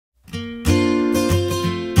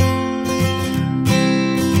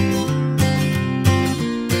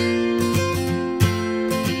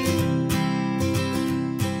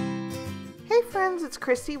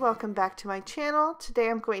Christy, welcome back to my channel. Today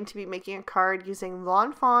I'm going to be making a card using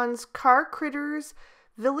Lawn Fawn's Car Critters,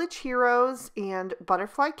 Village Heroes, and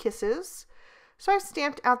Butterfly Kisses. So I've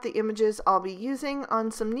stamped out the images I'll be using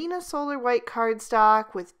on some Nina Solar White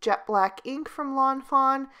cardstock with jet black ink from Lawn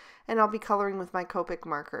Fawn, and I'll be coloring with my Copic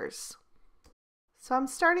markers. So I'm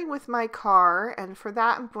starting with my car, and for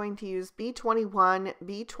that I'm going to use B21,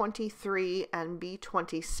 B23, and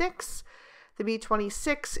B26. The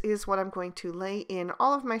B26 is what I'm going to lay in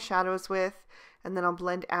all of my shadows with, and then I'll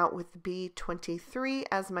blend out with B23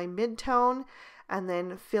 as my midtone, and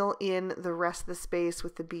then fill in the rest of the space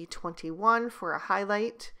with the B21 for a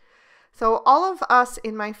highlight. So all of us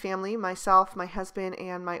in my family, myself, my husband,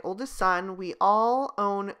 and my oldest son, we all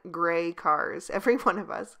own gray cars, every one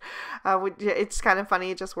of us. It's kind of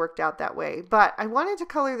funny, it just worked out that way. But I wanted to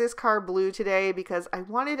color this car blue today because I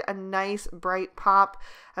wanted a nice bright pop.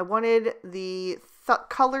 I wanted the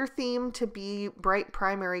color theme to be bright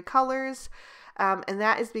primary colors. And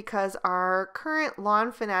that is because our current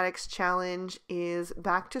Lawn Fanatics challenge is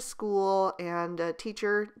back to school and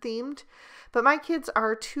teacher themed. But my kids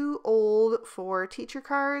are too old for teacher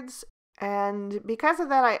cards, and because of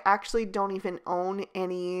that I actually don't even own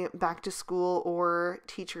any back to school or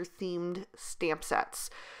teacher themed stamp sets.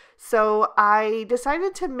 So I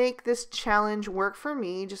decided to make this challenge work for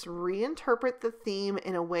me, just reinterpret the theme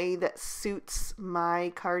in a way that suits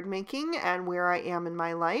my card making and where I am in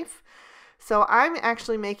my life. So I'm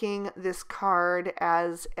actually making this card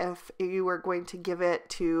as if you were going to give it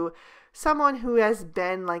to someone who has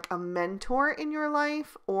been like a mentor in your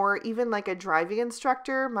life, or even like a driving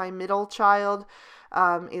instructor. My middle child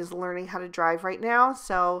is learning how to drive right now,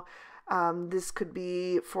 so this could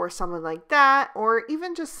be for someone like that, or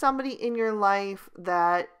even just somebody in your life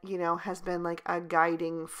that, you know, has been like a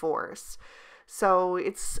guiding force. So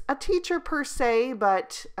it's a teacher per se,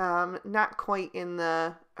 but not quite in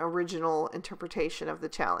the original interpretation of the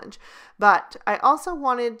challenge. But I also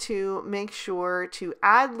wanted to make sure to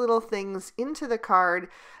add little things into the card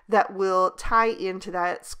that will tie into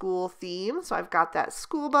that school theme. So I've got that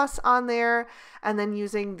school bus on there, and then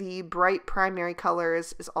using the bright primary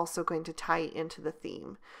colors is also going to tie into the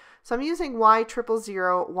theme. So I'm using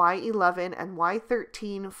Y000, Y11, and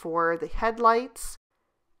Y13 for the headlights,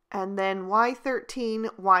 and then Y13,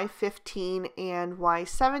 Y15, and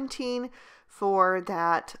Y17 for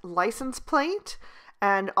that license plate.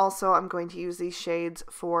 And also I'm going to use these shades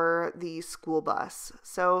for the school bus.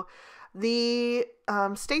 So the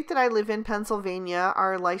state that I live in, Pennsylvania,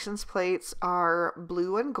 our license plates are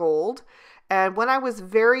blue and gold. And when I was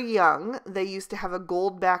very young, they used to have a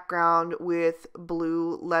gold background with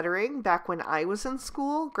blue lettering back when I was in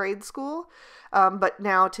school, grade school. But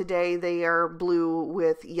now today they are blue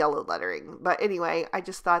with yellow lettering. But anyway, I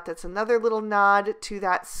just thought that's another little nod to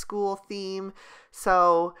that school theme.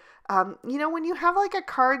 So, you know, when you have like a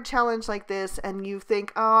card challenge like this and you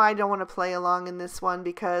think, oh, I don't want to play along in this one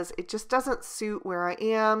because it just doesn't suit where I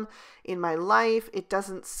am in my life. It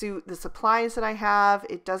doesn't suit the supplies that I have.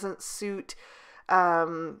 It doesn't suit,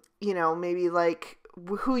 you know, maybe like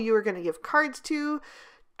who you are going to give cards to.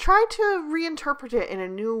 Try to reinterpret it in a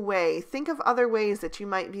new way. Think of other ways that you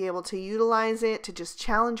might be able to utilize it to just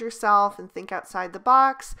challenge yourself and think outside the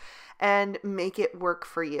box and make it work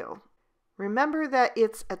for you. Remember that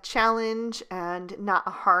it's a challenge and not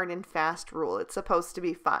a hard and fast rule. It's supposed to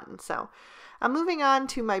be fun. So I'm moving on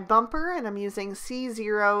to my bumper, and I'm using C0,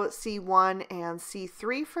 C1, and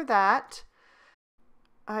C3 for that.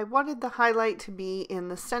 I wanted the highlight to be in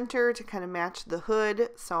the center to kind of match the hood,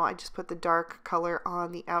 so I just put the dark color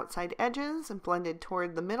on the outside edges and blended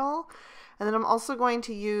toward the middle. And then I'm also going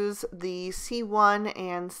to use the C1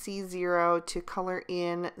 and C0 to color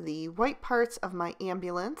in the white parts of my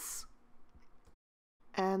ambulance.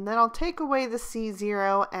 And then I'll take away the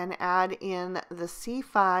C0 and add in the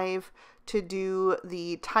C5 to do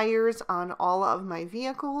the tires on all of my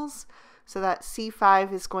vehicles. So that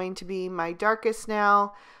C5 is going to be my darkest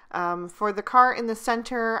now. For the car in the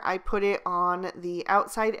center, I put it on the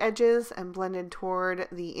outside edges and blended toward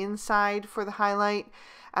the inside for the highlight.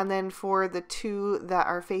 And then for the two that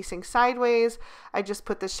are facing sideways, I just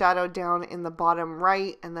put the shadow down in the bottom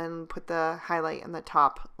right and then put the highlight in the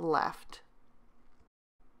top left.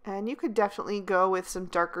 And you could definitely go with some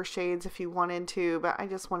darker shades if you wanted to, but I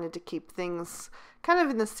just wanted to keep things kind of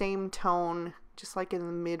in the same tone, just like in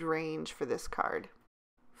the mid-range for this card.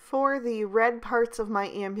 For the red parts of my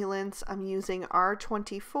ambulance, I'm using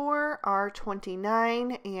R24,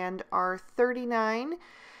 R29, and R39.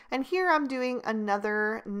 And here I'm doing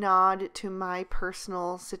another nod to my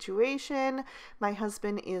personal situation. My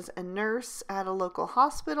husband is a nurse at a local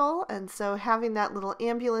hospital, and so having that little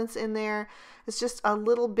ambulance in there is just a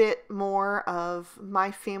little bit more of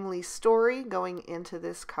my family story going into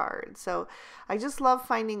this card. So I just love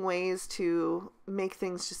finding ways to make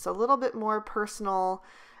things just a little bit more personal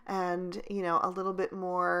and, you know, a little bit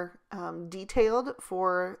more detailed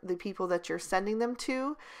for the people that you're sending them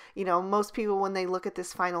to. You know, most people, when they look at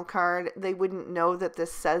this final card, they wouldn't know that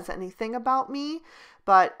this says anything about me.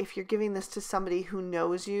 But if you're giving this to somebody who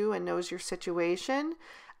knows you and knows your situation,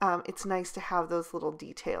 it's nice to have those little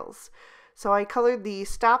details. So I colored the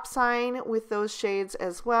stop sign with those shades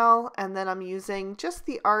as well. And then I'm using just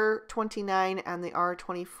the R29 and the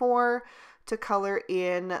R24 to color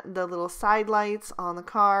in the little side lights on the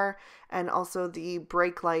car and also the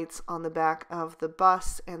brake lights on the back of the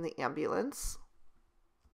bus and the ambulance.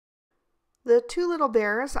 The two little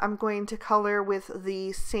bears I'm going to color with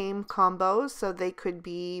the same combos, so they could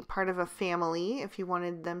be part of a family if you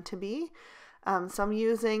wanted them to be. So I'm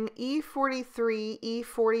using E43,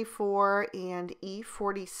 E44, and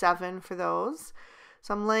E47 for those.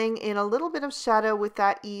 So I'm laying in a little bit of shadow with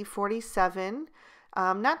that E47.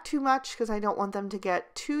 Not too much because I don't want them to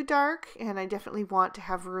get too dark, and I definitely want to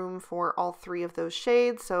have room for all three of those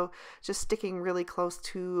shades, so just sticking really close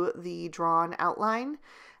to the drawn outline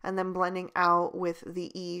and then blending out with the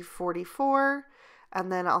E44,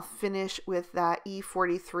 and then I'll finish with that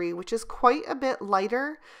E43, which is quite a bit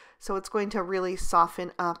lighter, so it's going to really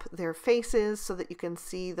soften up their faces so that you can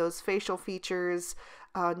see those facial features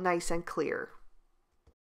nice and clear.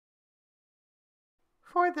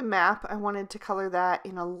 For the map, I wanted to color that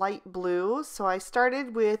in a light blue, so I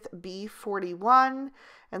started with B41,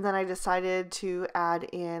 and then I decided to add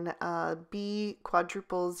in a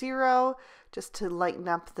B00 just to lighten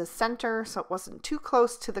up the center so it wasn't too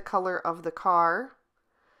close to the color of the car.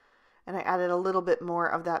 And I added a little bit more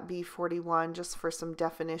of that B41 just for some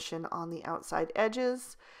definition on the outside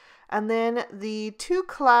edges. And then the two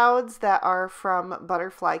clouds that are from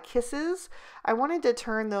Butterfly Kisses, I wanted to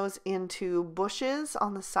turn those into bushes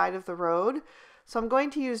on the side of the road. So I'm going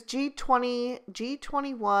to use G20,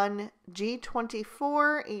 G21,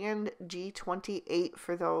 G24, and G28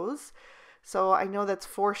 for those. So I know that's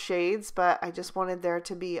 4 shades, but I just wanted there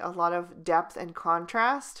to be a lot of depth and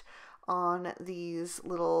contrast on these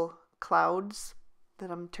little clouds that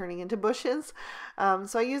I'm turning into bushes.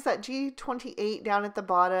 So I used that G28 down at the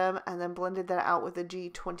bottom and then blended that out with a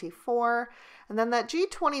G24. And then that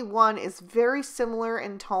G21 is very similar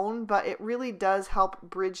in tone, but it really does help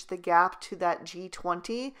bridge the gap to that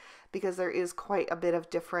G20 because there is quite a bit of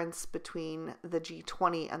difference between the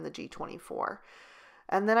G20 and the G24.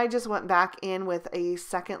 And then I just went back in with a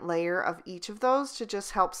second layer of each of those to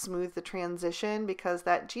just help smooth the transition because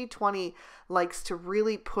that G20 likes to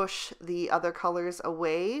really push the other colors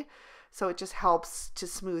away. So it just helps to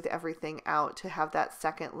smooth everything out to have that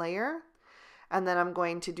second layer. And then I'm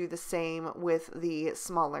going to do the same with the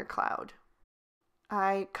smaller cloud.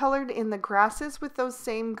 I colored in the grasses with those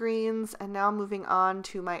same greens, and now moving on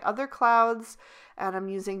to my other clouds, and I'm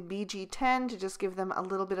using BG10 to just give them a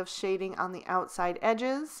little bit of shading on the outside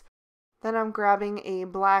edges. Then I'm grabbing a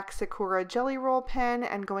black Sakura Jelly Roll pen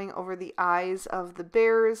and going over the eyes of the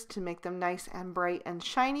bears to make them nice and bright and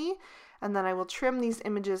shiny, and then I will trim these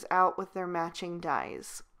images out with their matching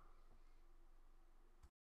dies.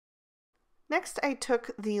 Next, I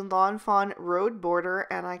took the Lawn Fawn road border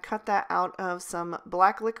and I cut that out of some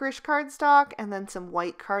black licorice cardstock and then some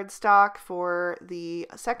white cardstock for the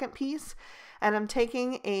second piece. And I'm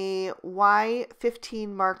taking a Y15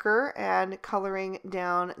 marker and coloring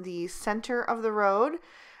down the center of the road.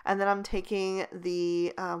 And then I'm taking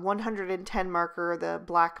the 110 marker, the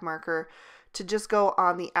black marker, to just go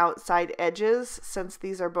on the outside edges since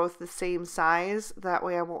these are both the same size. That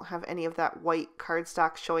way I won't have any of that white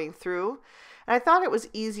cardstock showing through. And I thought it was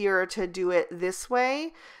easier to do it this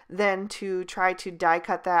way than to try to die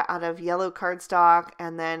cut that out of yellow cardstock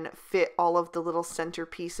and then fit all of the little center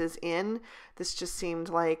pieces in. This just seemed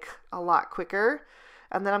like a lot quicker.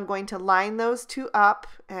 And then I'm going to line those two up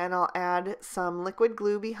and I'll add some liquid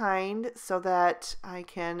glue behind so that I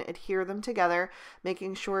can adhere them together,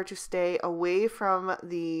 making sure to stay away from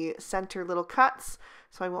the center little cuts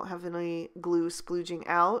so I won't have any glue splooging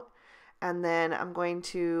out. And then I'm going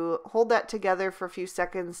to hold that together for a few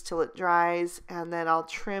seconds till it dries, and then I'll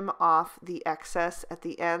trim off the excess at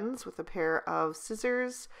the ends with a pair of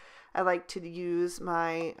scissors. I like to use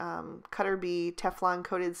my Cutter Bee Teflon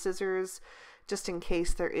coated scissors just in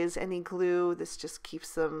case there is any glue. This just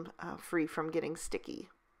keeps them free from getting sticky.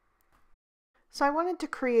 So I wanted to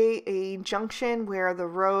create a junction where the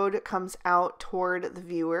road comes out toward the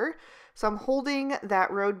viewer. So I'm holding that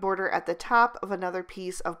road border at the top of another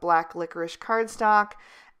piece of black licorice cardstock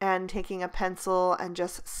and taking a pencil and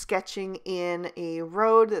just sketching in a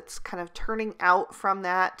road that's kind of turning out from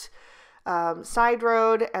that side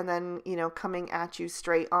road and then, coming at you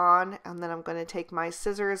straight on. And then I'm going to take my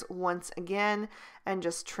scissors once again and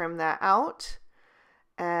just trim that out.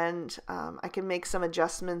 And I can make some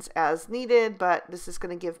adjustments as needed, but this is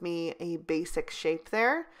going to give me a basic shape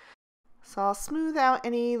there. So I'll smooth out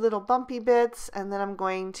any little bumpy bits, and then I'm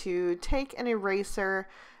going to take an eraser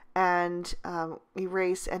and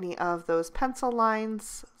erase any of those pencil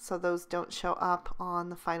lines so those don't show up on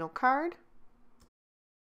the final card.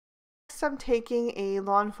 Next, I'm taking a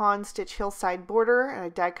Lawn Fawn Stitch Hillside border, and I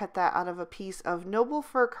die cut that out of a piece of Noble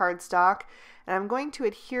Fur cardstock, and I'm going to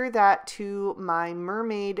adhere that to my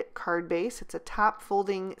Mermaid card base. It's a top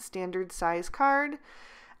folding standard size card,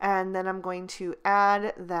 and then I'm going to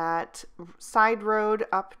add that side road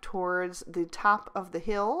up towards the top of the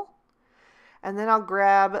hill, and then I'll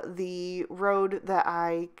grab the road that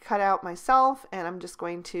I cut out myself, and I'm just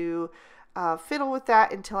going to fiddle with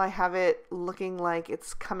that until I have it looking like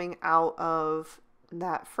it's coming out of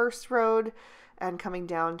that first road and coming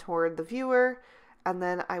down toward the viewer. And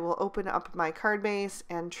then I will open up my card base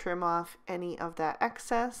and trim off any of that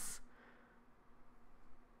excess.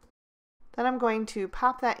 Then I'm going to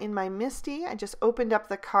pop that in my MISTI. I just opened up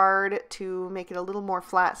the card to make it a little more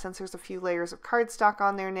flat since there's a few layers of cardstock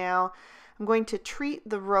on there now. I'm going to treat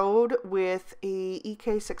the road with a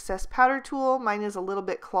EK Success powder tool. Mine is a little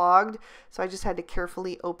bit clogged, so I just had to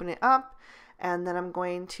carefully open it up. And then I'm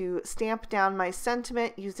going to stamp down my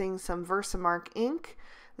sentiment using some Versamark ink.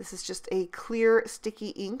 This is just a clear sticky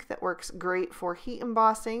ink that works great for heat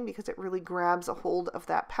embossing because it really grabs a hold of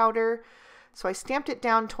that powder. So I stamped it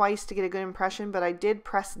down twice to get a good impression, but I did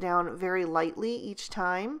press down very lightly each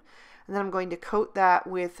time. And then I'm going to coat that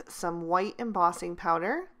with some white embossing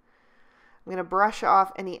powder. I'm going to brush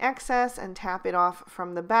off any excess and tap it off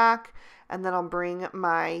from the back, and then I'll bring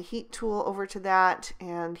my heat tool over to that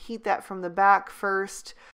and heat that from the back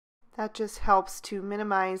first. That just helps to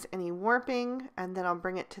minimize any warping, and then I'll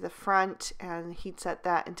bring it to the front and heat set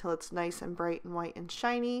that until it's nice and bright and white and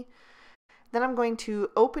shiny. Then I'm going to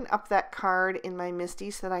open up that card in my MISTI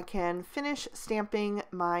so that I can finish stamping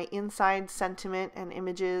my inside sentiment and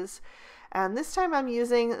images. And this time I'm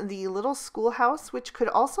using the little schoolhouse, which could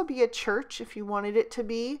also be a church if you wanted it to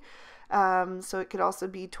be. So it could also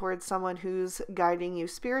be towards someone who's guiding you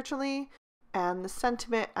spiritually. And the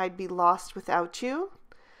sentiment, I'd be lost without you.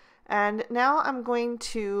 And now I'm going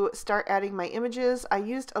to start adding my images. I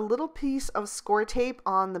used a little piece of score tape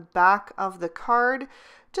on the back of the card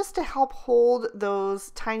just to help hold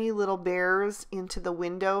those tiny little bears into the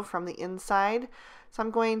window from the inside. So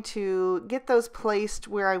I'm going to get those placed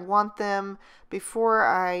where I want them before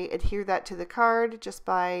I adhere that to the card just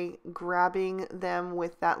by grabbing them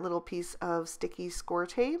with that little piece of sticky score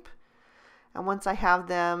tape. And once I have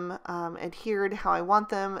them adhered how I want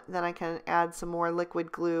them, then I can add some more liquid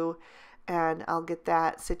glue and I'll get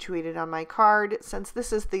that situated on my card. Since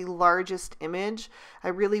this is the largest image, I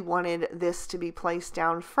really wanted this to be placed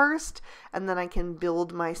down first, and then I can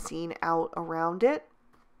build my scene out around it.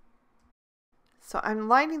 So I'm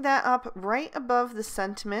lining that up right above the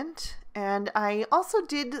sentiment, and I also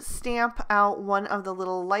did stamp out one of the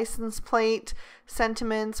little license plate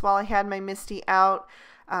sentiments while I had my MISTI out.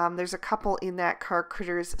 There's a couple in that Car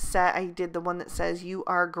Critters set. I did the one that says "You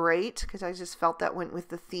are great" because I just felt that went with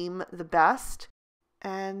the theme the best.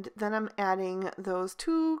 And then I'm adding those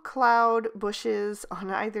two cloud bushes on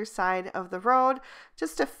either side of the road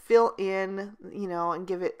just to fill in, and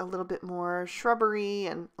give it a little bit more shrubbery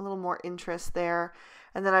and a little more interest there.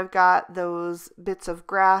 And then I've got those bits of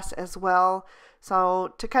grass as well.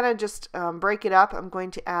 So to kind of just break it up, I'm going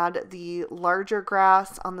to add the larger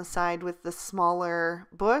grass on the side with the smaller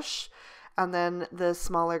bush, and then the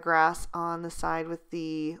smaller grass on the side with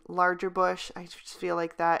the larger bush. I just feel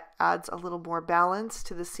like that adds a little more balance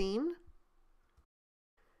to the scene.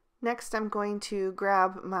 Next, I'm going to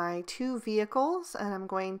grab my two vehicles, and I'm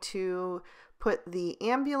going to put the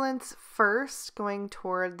ambulance first, going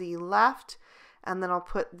toward the left, and then I'll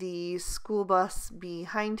put the school bus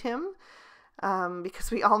behind him.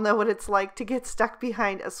 Because we all know what it's like to get stuck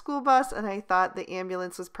behind a school bus, and I thought the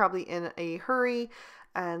ambulance was probably in a hurry,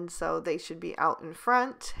 and so they should be out in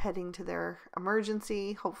front heading to their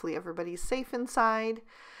emergency. Hopefully everybody's safe inside.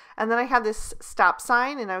 And then I had this stop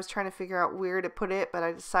sign, and I was trying to figure out where to put it, but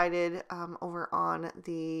I decided over on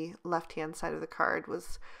the left hand side of the card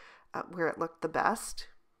was where it looked the best.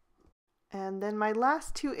 And then my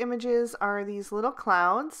last two images are these little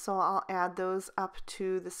clouds, so I'll add those up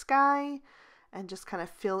to the sky and just kind of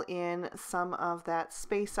fill in some of that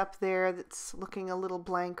space up there that's looking a little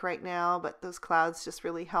blank right now, but those clouds just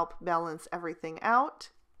really help balance everything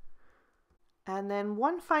out. And then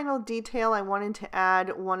one final detail, I wanted to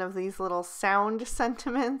add one of these little sound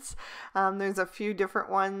sentiments. There's a few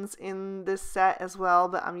different ones in this set as well,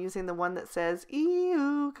 but I'm using the one that says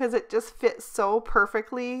 "ew" because it just fits so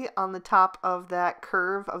perfectly on the top of that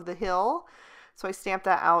curve of the hill. So I stamped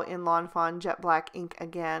that out in Lawn Fawn Jet Black ink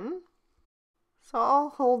again. So I'll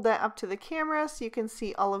hold that up to the camera so you can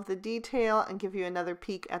see all of the detail and give you another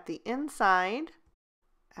peek at the inside.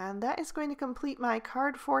 And that is going to complete my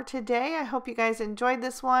card for today. I hope you guys enjoyed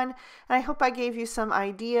this one, and I hope I gave you some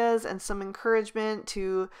ideas and some encouragement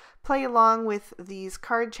to play along with these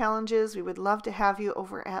card challenges. We would love to have you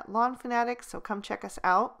over at Lawn Fanatics, so come check us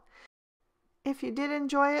out. If you did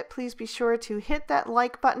enjoy it, please be sure to hit that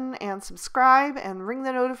like button and subscribe and ring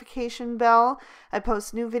the notification bell. I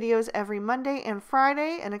post new videos every Monday and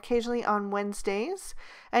Friday and occasionally on Wednesdays.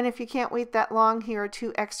 And if you can't wait that long, here are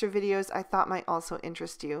 2 extra videos I thought might also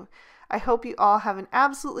interest you. I hope you all have an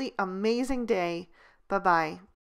absolutely amazing day. Bye-bye.